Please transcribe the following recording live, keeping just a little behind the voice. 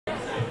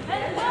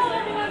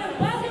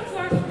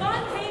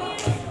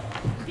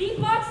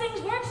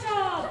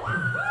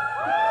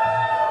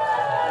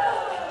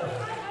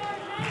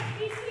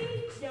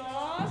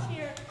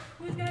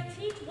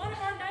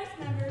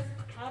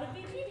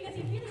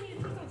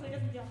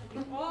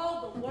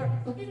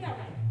Isn't that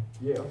right?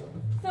 Yeah.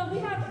 So we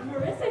have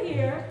Marissa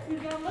here, who's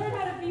going to learn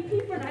how to be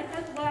P for NiCE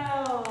as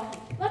well.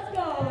 Let's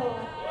go.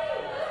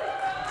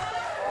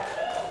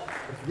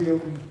 It's real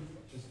easy.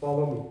 Just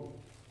follow me.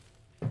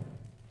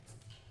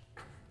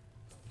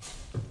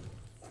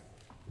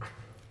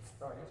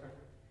 Sorry, your turn.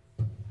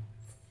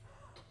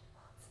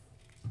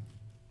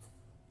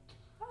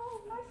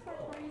 Oh, nice one,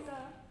 Marissa.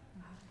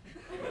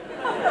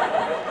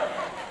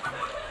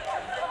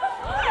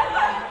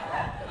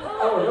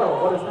 Oh no,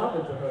 what has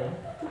happened to her?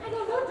 I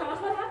don't know, Josh.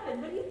 What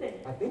happened? What do you think?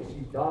 I think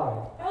she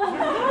died. Oh,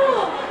 no!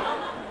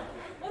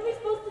 What are we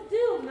supposed to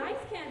do?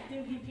 NiCE can't do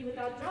BP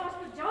without Josh,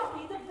 but Josh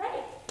needs a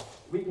break.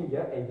 We can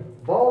get a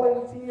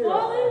volunteer.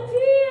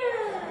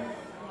 Volunteer!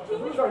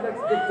 Who's our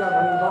next victim? I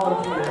mean,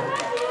 volunteer.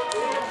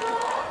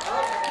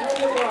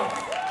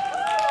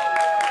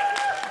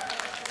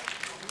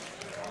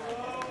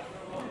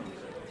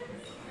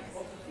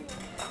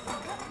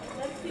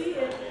 Let's see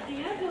if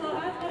D'Angelo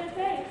has what it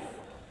takes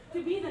to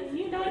be the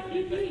new NiCE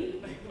BP.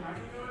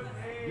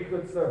 You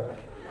good sir.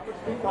 How much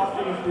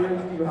beatboxing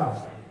experience do you have?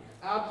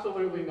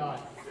 Absolutely not.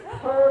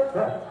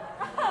 Perfect.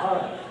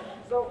 Alright.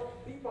 So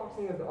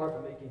beatboxing is the art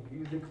of making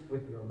music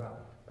with your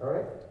mouth.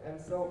 Alright? And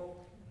so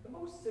the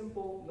most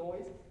simple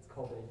noise, it's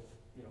called a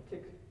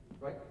kick,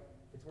 right?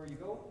 It's where you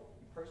go,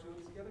 you press your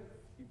lips together,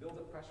 you build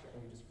up pressure,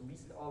 and you just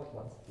release it all at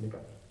once. Make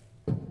up.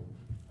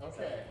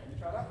 Okay. Can you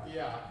try that?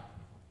 Yeah.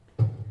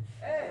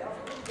 Hey, that was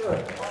pretty good.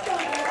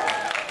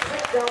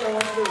 Next sound I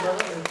want you to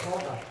learn is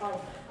called a high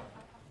sound.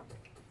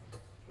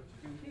 What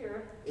you do here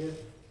is,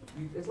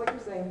 it's like you're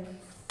saying,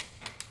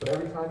 but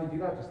every time you do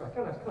that, just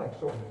kind of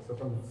shorten it. So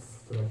from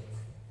to like,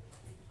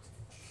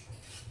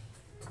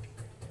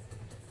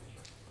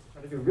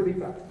 try to do it really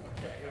fast.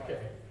 Okay.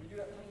 Can you do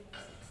that?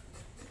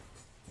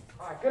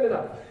 All right, good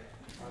enough.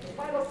 The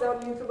final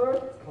sound you need to learn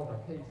is called a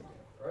hey sound.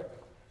 All right?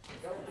 What you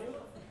gotta do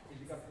is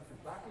you gotta put the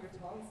back of your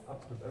tongue up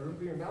to the roof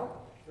of your mouth,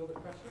 feel the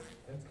pressure,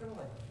 and it's kind of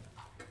like.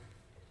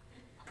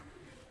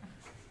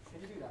 Can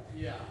you do that?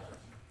 Yeah.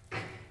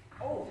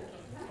 Oh,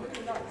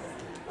 really nice.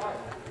 All right,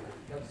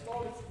 now just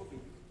follow this simple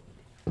beat.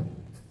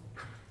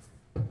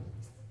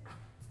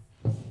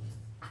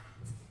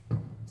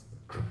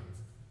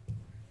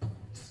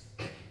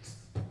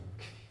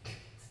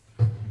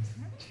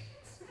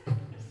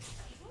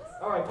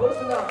 All right, close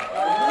enough.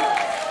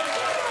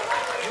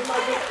 You my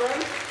good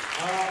friend.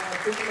 I'm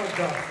taking my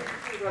job.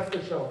 See you the rest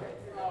of the show, okay?